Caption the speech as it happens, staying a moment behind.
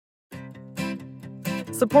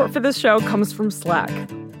Support for this show comes from Slack.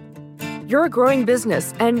 You're a growing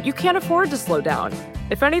business, and you can't afford to slow down.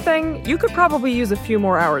 If anything, you could probably use a few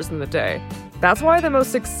more hours in the day. That's why the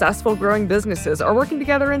most successful growing businesses are working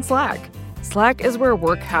together in Slack. Slack is where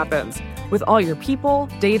work happens, with all your people,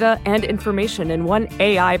 data, and information in one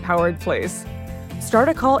AI-powered place. Start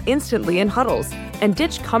a call instantly in huddles and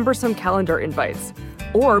ditch cumbersome calendar invites.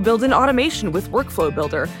 Or build an automation with Workflow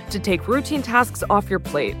Builder to take routine tasks off your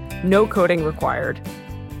plate. No coding required.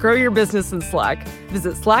 Grow your business in Slack.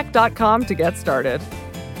 Visit slack.com to get started.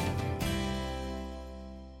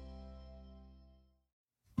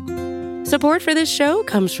 Support for this show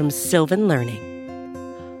comes from Sylvan Learning.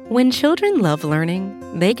 When children love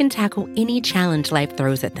learning, they can tackle any challenge life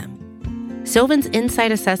throws at them. Sylvan's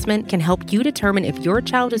Insight Assessment can help you determine if your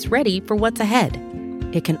child is ready for what's ahead.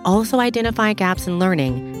 It can also identify gaps in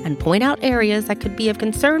learning and point out areas that could be of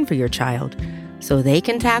concern for your child so they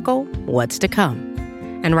can tackle what's to come.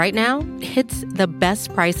 And right now, it's the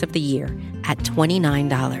best price of the year at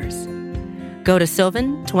 $29. Go to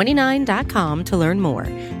sylvan29.com to learn more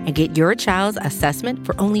and get your child's assessment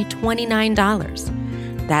for only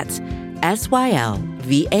 $29. That's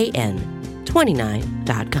SYLVAN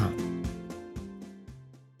 29.com.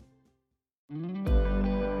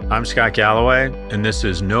 I'm Scott Galloway, and this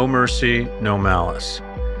is No Mercy, No Malice.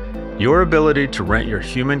 Your ability to rent your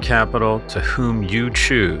human capital to whom you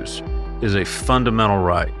choose is a fundamental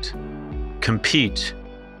right. Compete,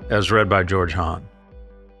 as read by George Hahn.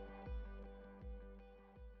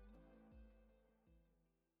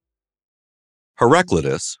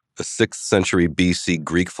 Heraclitus, a 6th century BC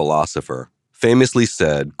Greek philosopher, famously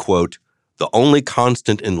said, quote, "The only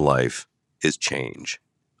constant in life is change,"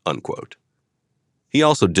 unquote. He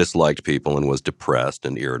also disliked people and was depressed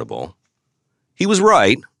and irritable. He was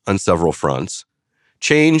right on several fronts.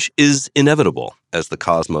 Change is inevitable, as the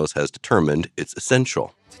cosmos has determined it's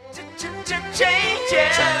essential.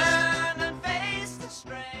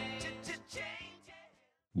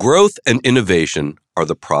 Growth and innovation are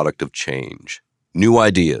the product of change. New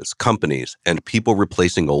ideas, companies, and people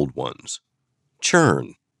replacing old ones.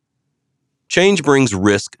 Churn. Change brings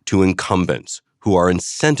risk to incumbents who are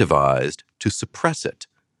incentivized to suppress it.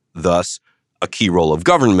 Thus, a key role of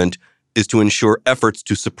government is to ensure efforts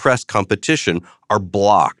to suppress competition are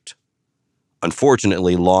blocked.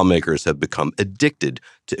 Unfortunately, lawmakers have become addicted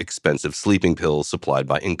to expensive sleeping pills supplied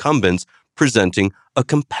by incumbents, presenting a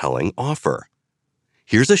compelling offer.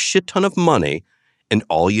 Here's a shit ton of money, and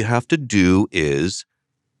all you have to do is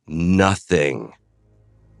nothing.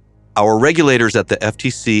 Our regulators at the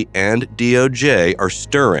FTC and DOJ are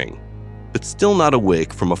stirring, but still not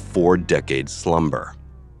awake from a 4-decade slumber.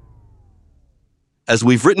 As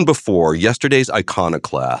we've written before, yesterday's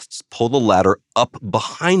iconoclasts pull the ladder up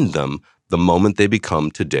behind them the moment they become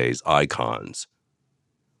today's icons.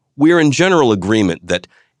 We are in general agreement that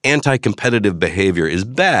anti-competitive behavior is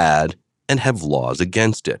bad and have laws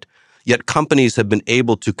against it. Yet companies have been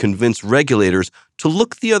able to convince regulators to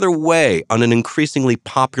look the other way on an increasingly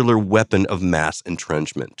popular weapon of mass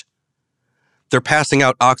entrenchment. They're passing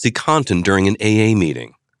out OxyContin during an AA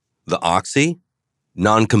meeting. The Oxy?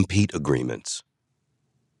 Non-compete agreements.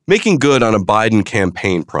 Making good on a Biden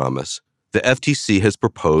campaign promise, the FTC has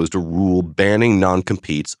proposed a rule banning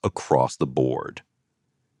non-competes across the board.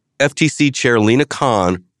 FTC Chair Lina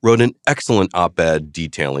Khan wrote an excellent op-ed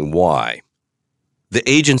detailing why. The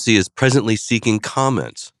agency is presently seeking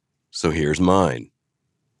comments, so here's mine.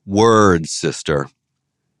 Words, sister.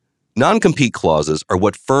 Non-compete clauses are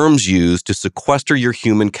what firms use to sequester your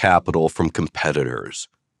human capital from competitors.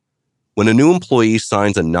 When a new employee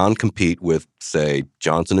signs a non-compete with, say,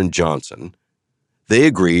 Johnson & Johnson, they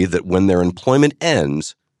agree that when their employment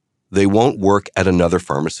ends, they won't work at another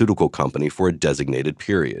pharmaceutical company for a designated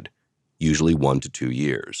period, usually 1 to 2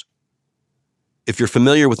 years. If you're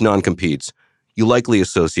familiar with non-competes, you likely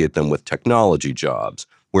associate them with technology jobs,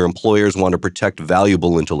 where employers want to protect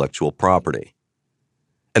valuable intellectual property.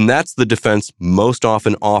 And that's the defense most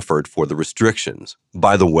often offered for the restrictions.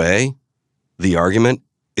 By the way, the argument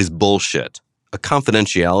is bullshit. A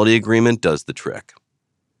confidentiality agreement does the trick.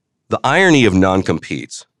 The irony of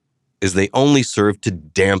non-competes is they only serve to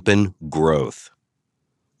dampen growth.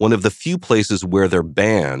 One of the few places where they're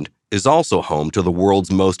banned is also home to the world's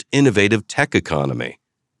most innovative tech economy,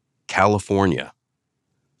 California.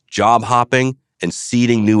 Job hopping and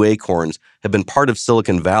seeding new acorns have been part of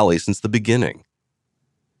Silicon Valley since the beginning.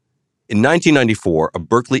 In 1994, a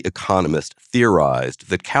Berkeley economist theorized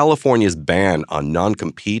that California's ban on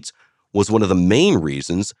non-competes was one of the main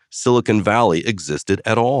reasons Silicon Valley existed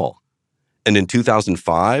at all. And in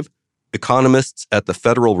 2005, economists at the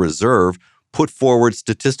Federal Reserve put forward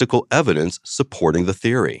statistical evidence supporting the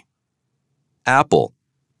theory. Apple,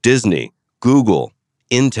 Disney, Google,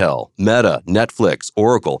 Intel, Meta, Netflix,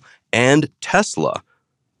 Oracle, and Tesla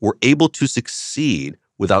were able to succeed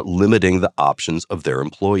without limiting the options of their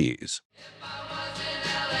employees.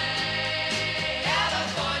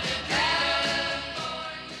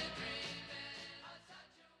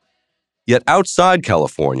 Yet outside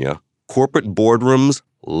California, corporate boardrooms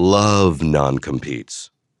love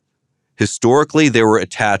non-competes. Historically, they were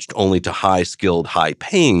attached only to high-skilled,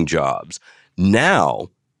 high-paying jobs. Now,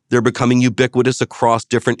 they're becoming ubiquitous across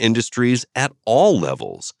different industries at all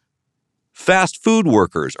levels. Fast food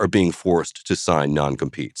workers are being forced to sign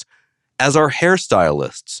non-competes, as are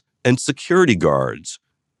hairstylists and security guards.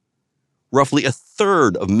 Roughly a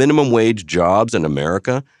third of minimum wage jobs in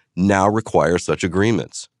America now require such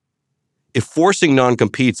agreements. If forcing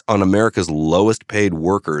non-competes on America's lowest paid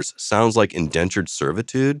workers sounds like indentured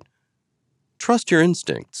servitude, trust your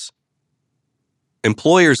instincts.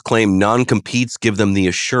 Employers claim non-competes give them the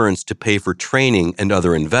assurance to pay for training and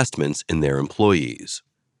other investments in their employees.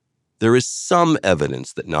 There is some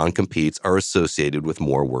evidence that non-competes are associated with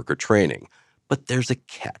more worker training, but there's a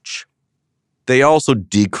catch. They also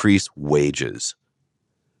decrease wages.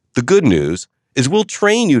 The good news is we'll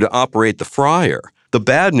train you to operate the fryer. The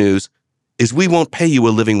bad news is we won't pay you a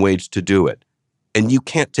living wage to do it, and you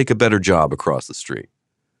can't take a better job across the street.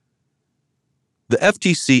 The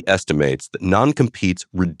FTC estimates that non-competes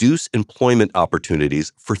reduce employment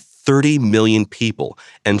opportunities for 30 million people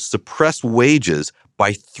and suppress wages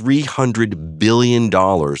by $300 billion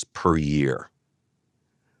per year.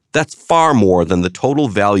 That's far more than the total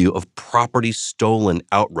value of property stolen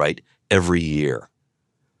outright every year.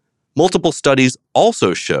 Multiple studies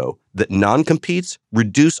also show that non-competes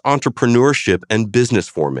reduce entrepreneurship and business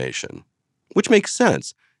formation, which makes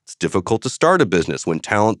sense. It's difficult to start a business when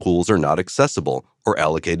talent pools are not accessible or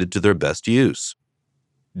allocated to their best use.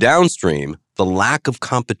 Downstream, the lack of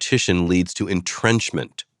competition leads to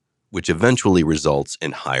entrenchment, which eventually results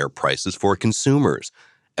in higher prices for consumers,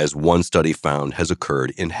 as one study found has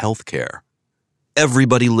occurred in healthcare.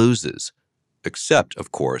 Everybody loses, except,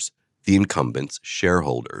 of course, the incumbent's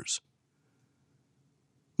shareholders.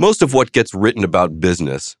 Most of what gets written about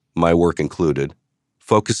business, my work included,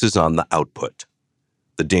 focuses on the output.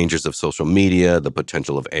 The dangers of social media, the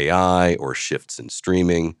potential of AI, or shifts in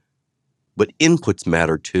streaming. But inputs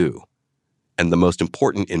matter too. And the most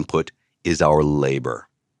important input is our labor.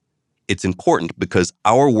 It's important because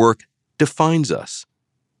our work defines us,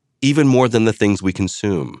 even more than the things we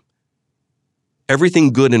consume.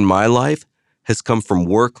 Everything good in my life has come from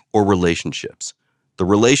work or relationships. The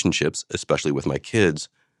relationships, especially with my kids,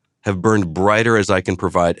 have burned brighter as I can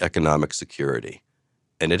provide economic security.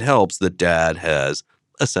 And it helps that Dad has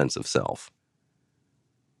a sense of self.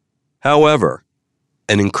 However,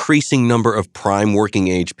 an increasing number of prime working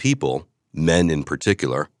age people, men in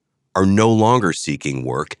particular, are no longer seeking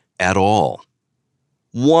work at all.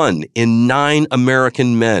 1 in 9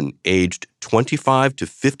 American men aged 25 to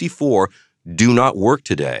 54 do not work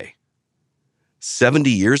today. 70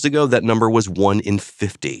 years ago, that number was 1 in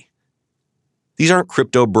 50. These aren't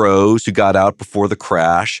crypto bros who got out before the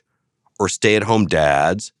crash, or stay-at-home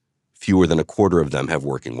dads. Fewer than a quarter of them have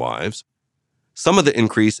working wives. Some of the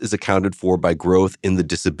increase is accounted for by growth in the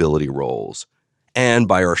disability rolls and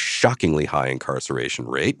by our shockingly high incarceration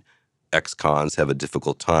rate. Ex-cons have a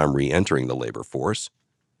difficult time re-entering the labor force.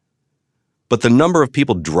 But the number of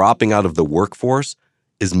people dropping out of the workforce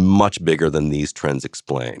is much bigger than these trends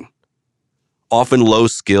explain. Often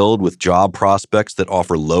low-skilled with job prospects that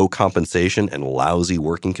offer low compensation and lousy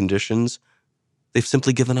working conditions, they've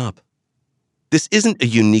simply given up. This isn't a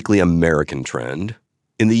uniquely American trend.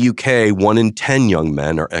 In the UK, 1 in 10 young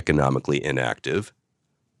men are economically inactive,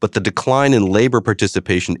 but the decline in labor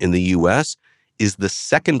participation in the US is the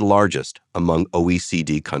second largest among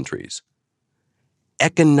OECD countries.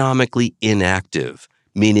 Economically inactive,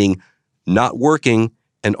 meaning not working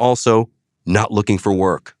and also not looking for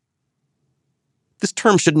work. This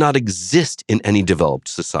term should not exist in any developed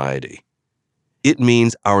society. It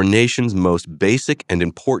means our nation's most basic and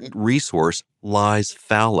important resource lies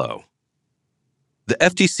fallow. The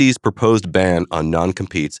FTC's proposed ban on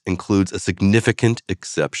non-competes includes a significant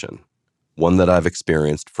exception, one that I've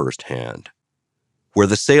experienced firsthand. Where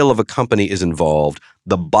the sale of a company is involved,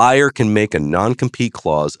 the buyer can make a non-compete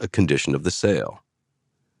clause a condition of the sale.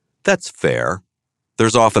 That's fair.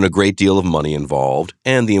 There's often a great deal of money involved,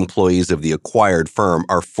 and the employees of the acquired firm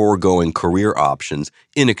are foregoing career options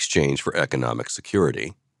in exchange for economic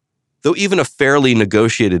security. Though even a fairly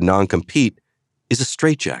negotiated non-compete is a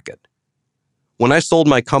straitjacket. When I sold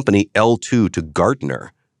my company L2 to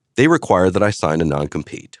Gartner, they required that I sign a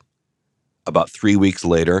non-compete. About 3 weeks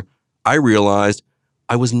later, I realized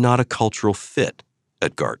I was not a cultural fit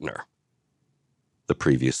at Gartner. The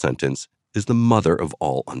previous sentence is the mother of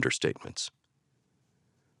all understatements.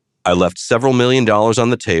 I left several $1 million on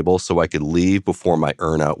the table so I could leave before my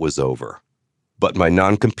earnout was over. But my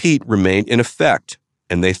non-compete remained in effect,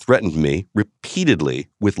 and they threatened me repeatedly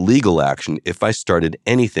with legal action if I started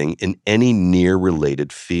anything in any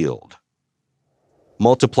near-related field.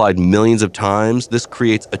 Multiplied millions of times, this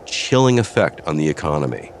creates a chilling effect on the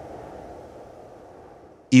economy.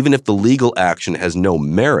 Even if the legal action has no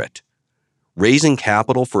merit, raising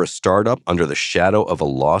capital for a startup under the shadow of a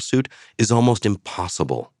lawsuit is almost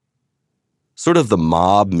impossible. Sort of the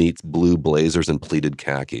mob meets blue blazers and pleated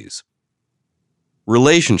khakis.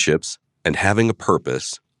 Relationships and having a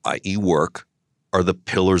purpose, i.e. work, are the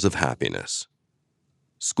pillars of happiness.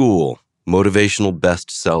 School, motivational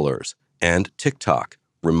bestsellers, and TikTok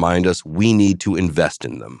remind us we need to invest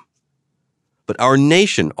in them. But our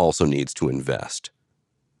nation also needs to invest.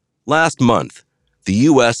 Last month, the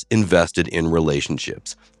U.S. invested in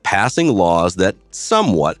relationships, passing laws that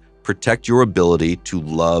somewhat protect your ability to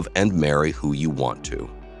love and marry who you want to.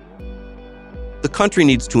 The country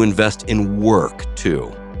needs to invest in work, too,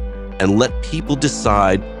 and let people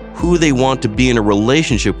decide who they want to be in a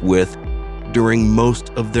relationship with during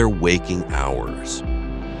most of their waking hours.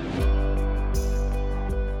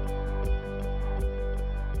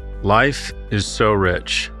 Life is so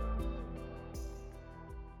rich.